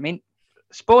stayers again. I mean,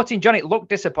 Sporting John, it looked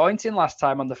disappointing last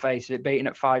time on the face of it, beating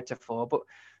at 5-4, but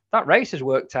that race has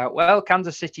worked out well.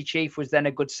 Kansas City Chief was then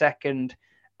a good second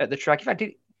at the track. In fact,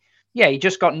 he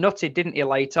just got nutted, didn't he,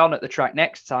 late on at the track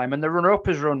next time? And the runner-up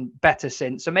has run better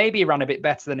since. So maybe he ran a bit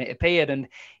better than it appeared. And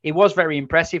he was very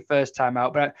impressive first time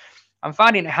out. But I'm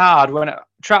finding it hard when I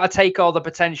try to take all the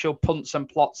potential punts and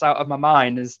plots out of my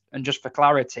mind and just for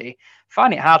clarity, I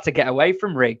find it hard to get away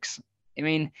from Riggs. I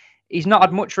mean, he's not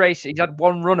had much race. He's had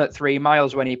 1 run at 3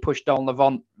 miles when he pushed Don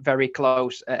Levant very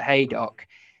close at Haydock.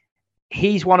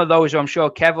 He's one of those who I'm sure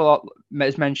Kevin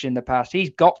has mentioned in the past. He's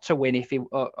got to win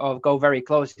or go very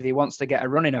close if he wants to get a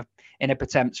run in a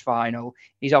Pretemps final.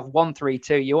 He's off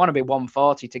 132. You want to be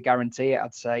 140 to guarantee it,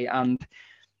 I'd say. And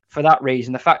for that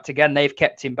reason, the fact again they've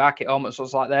kept him back, it almost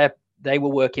looks like they were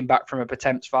working back from a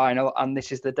Pretemps final, and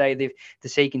this is the day they're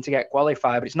seeking to get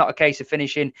qualified. But it's not a case of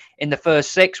finishing in the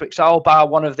first 6, which all bar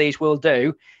one of these will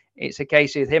do. It's a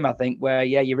case with him, I think, where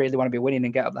you really want to be winning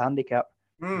and get up the handicap.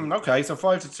 Okay, so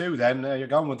 5-2 then. You're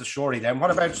going with the shorty then. What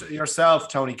about yourself,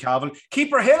 Tony Calvin?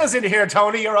 Keeper Hill is in here,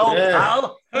 Tony, your old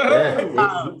pal.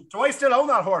 Yeah. Do I still own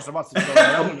that horse? Or what's the story?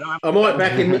 I might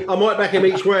back him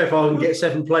each way if I can get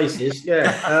 7 places.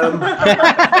 Yeah.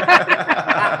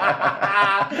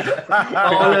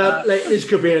 This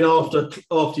could be an after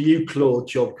you Claude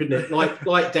job, couldn't it?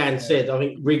 Like Dan said, I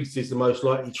think Riggs is the most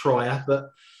likely trier, but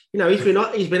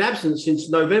he's been absent since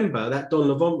November, that Don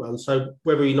Levant run. So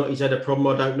whether or not he's had a problem,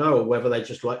 I don't know, or whether they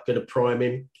just going to prime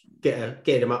him, get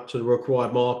him up to the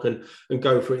required mark and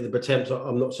go for it in the Pretemps.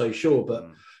 I'm not so sure,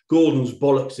 but Gordon's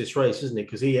bollocks this race, isn't it?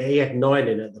 Because he had 9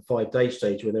 in at the 5-day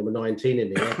stage when there were 19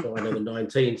 in there. I got another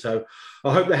 19. So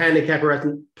I hope the handicapper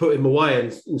hasn't put him away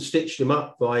and stitched him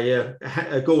up by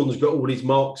Gordon's got all his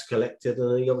marks collected,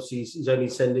 and he obviously he's only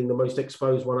sending the most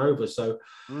exposed one over. So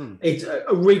it's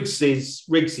Riggs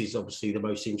is obviously the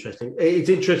most interesting. It's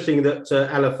interesting that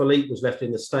Alaphilippe was left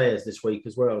in the stayers this week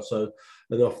as well. So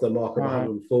and off the mark of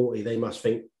 140, they must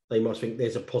think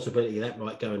there's a possibility that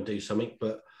might go and do something,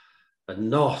 but. A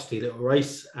nasty little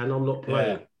race, and I'm not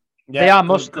playing. They are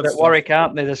mustard at Warwick,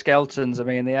 aren't they? The Skeltons. I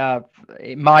mean, they are.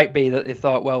 It might be that they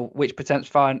thought, well, which Pretemps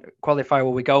qualifier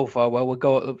will we go for? Well, we'll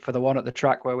go for the one at the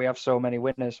track where we have so many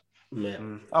winners. Yeah.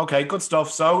 Okay, good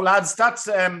stuff. So, lads, that's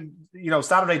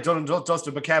Saturday done and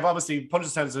dusted. But Kev, obviously,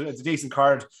 Punchestown is a decent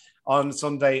card on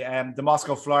Sunday. The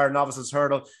Moscow Flyer Novices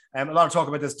Hurdle. A lot of talk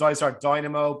about this Dysart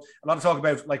Dynamo. A lot of talk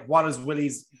about what is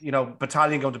Willie's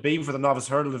battalion going to be for the Novice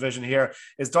Hurdle division here.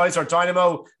 Is Dysart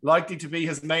Dynamo likely to be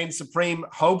his main supreme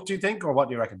hope, do you think, or what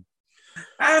do you reckon?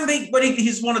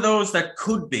 He's one of those that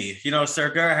could be. Sir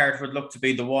Gerhardt would look to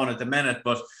be the one at the minute,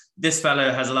 but this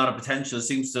fella has a lot of potential.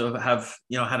 Seems to have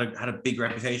had a big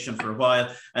reputation for a while,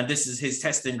 and this is his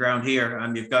testing ground here.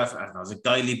 And you've got, I don't know, is it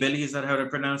Guiley Billy? Is that how to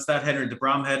pronounce that? Henry de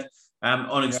Bromhead,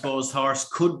 unexposed horse,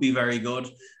 could be very good.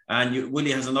 And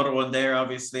Willie has another one there,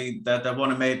 obviously that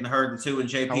won a maiden hurdle too in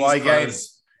JP's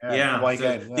cars.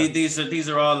 These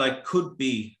are all could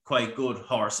be quite good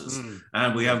horses,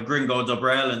 and we have Gringo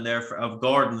Dobrell in there of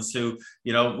Gordon's, who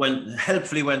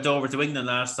helpfully went over to England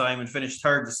last time and finished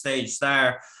 3rd the Stage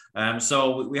Star.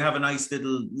 So we have a nice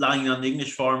little line on the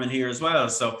English form in here as well.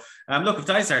 So look, if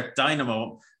Dysart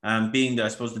Dynamo, being I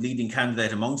suppose the leading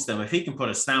candidate amongst them, if he can put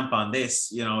a stamp on this,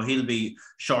 he'll be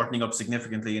shortening up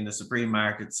significantly in the Supreme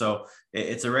market. So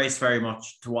it's a race very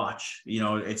much to watch.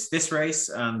 It's this race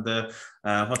and the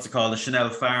what's it called, the Chanel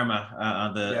Pharma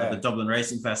on the Dublin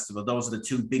Racing Festival. Those are the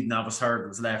two big novice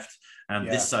hurdles left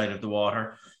this side of the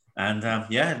water. And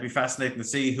it'll be fascinating to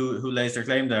see who lays their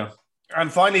claim down. And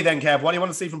finally, then, Kev, what do you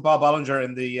want to see from Bob Bollinger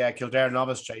in the Kildare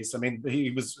novice chase? I mean,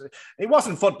 he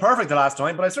wasn't foot perfect the last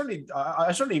time, but I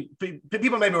certainly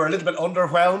people maybe were a little bit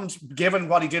underwhelmed given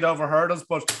what he did over hurdles.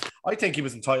 But I think he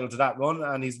was entitled to that run,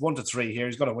 and he's 1-3 here.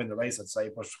 He's going to win the race, I'd say.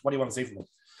 But what do you want to see from him?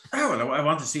 Oh, well, I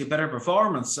want to see a better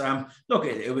performance. Look,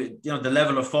 the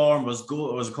level of form was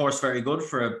good. It was, of course, very good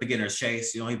for a beginner's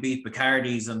chase. He beat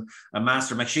Bacardi's and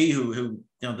Master McShee, who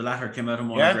the latter came out and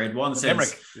won a Grade 1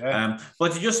 since.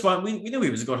 But you just want, we knew he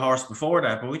was a good horse before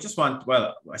that, but we just want,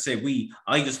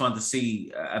 I just want to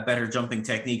see a better jumping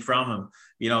technique from him.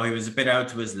 He was a bit out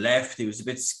to his left. He was a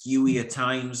bit skewy at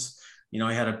times. He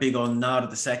had a big on nod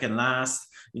at the second last.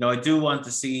 I do want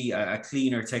to see a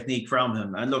cleaner technique from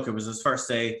him. And look, it was his first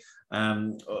day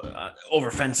over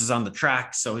fences on the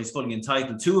track, so he's fully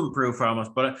entitled to improve from it.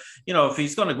 But if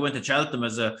he's going to go into Cheltenham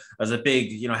as a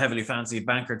big, heavily fancied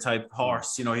banker type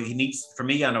horse, he needs, for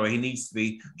me anyway, he needs to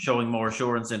be showing more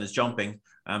assurance in his jumping.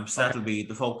 So that'll be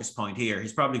the focus point here.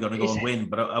 He's probably going to go and win,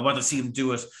 but I want to see him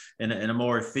do it in a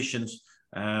more efficient,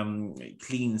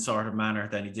 clean sort of manner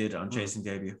than he did on chasing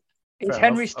debut. Is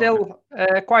Henry still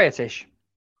quietish?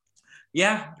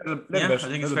 Yeah, I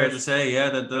think it's fair to say,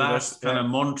 that the last kind of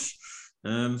month,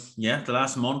 the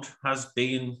last month has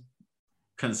been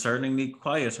concerningly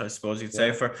quiet, I suppose you'd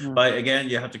say. But again,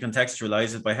 you have to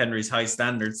contextualize it by Henry's high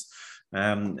standards.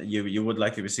 You would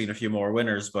like to be seeing a few more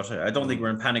winners, but I don't think we're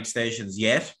in panic stations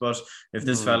yet. But if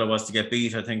this fellow was to get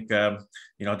beat, I think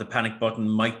the panic button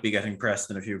might be getting pressed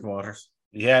in a few quarters.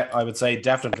 Yeah, I would say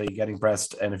definitely getting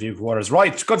pressed in a few quarters.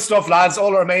 Right, good stuff, lads.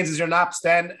 All that remains is your naps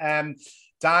then.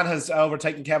 Dan has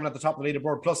overtaken Kevin at the top of the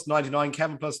leaderboard, plus 99,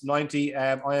 Kevin plus 90.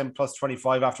 I am plus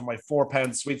 25 after my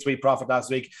 £4 sweet profit last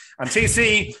week. And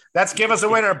TC, let's give us a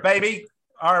winner, baby.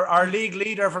 Our league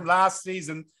leader from last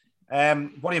season.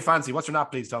 What do you fancy? What's your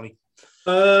nap, please, Tony?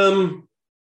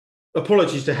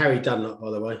 Apologies to Harry Dunlop,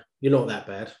 by the way. You're not that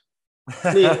bad.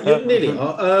 You nearly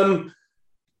are.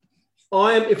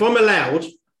 If I'm allowed,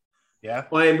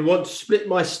 I want to split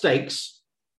my stakes,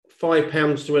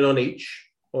 £5 to win on each,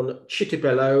 on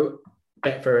Chittibello,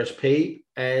 Betfair SP,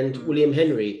 and William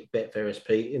Henry, Betfair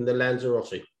SP, in the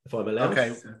Lanzarote, if I'm allowed.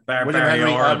 Okay. William Henry,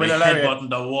 we'll headbutting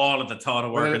the wall at the thought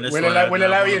of working this way. We'll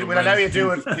allow you to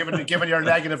do it, given your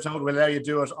negative total, we'll allow you to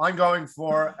do it. I'm going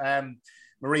for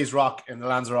Marie's Rock in the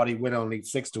Lanzarote, win only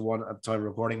 6-1 at the time of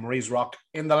recording. Marie's Rock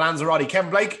in the Lanzarote.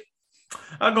 Kevin Blake?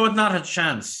 I'll go with Not a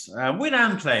Chance. Win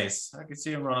and place. I can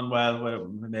see him running well.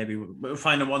 Maybe we'll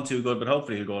find him 1-2 good, but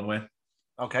hopefully he'll go and win.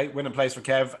 Okay, win and place for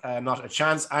Kev. Not a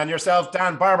Chance. And yourself,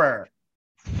 Dan Barber?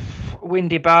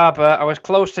 Windy Barber. I was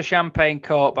close to Champagne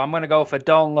Court, but I'm going to go for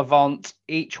Don Levant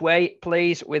each way,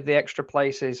 please, with the extra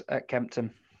places at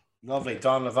Kempton. Lovely,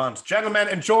 Don Levant. Gentlemen,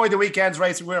 enjoy the weekend's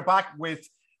racing. We're back with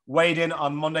Weighed In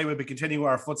on Monday. We'll be continuing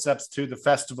our footsteps to the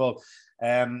festival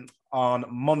on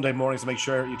Monday morning, so make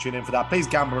sure you tune in for that. Please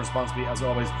gamble responsibly as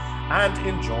always and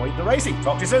enjoy the racing.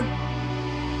 Talk to you soon.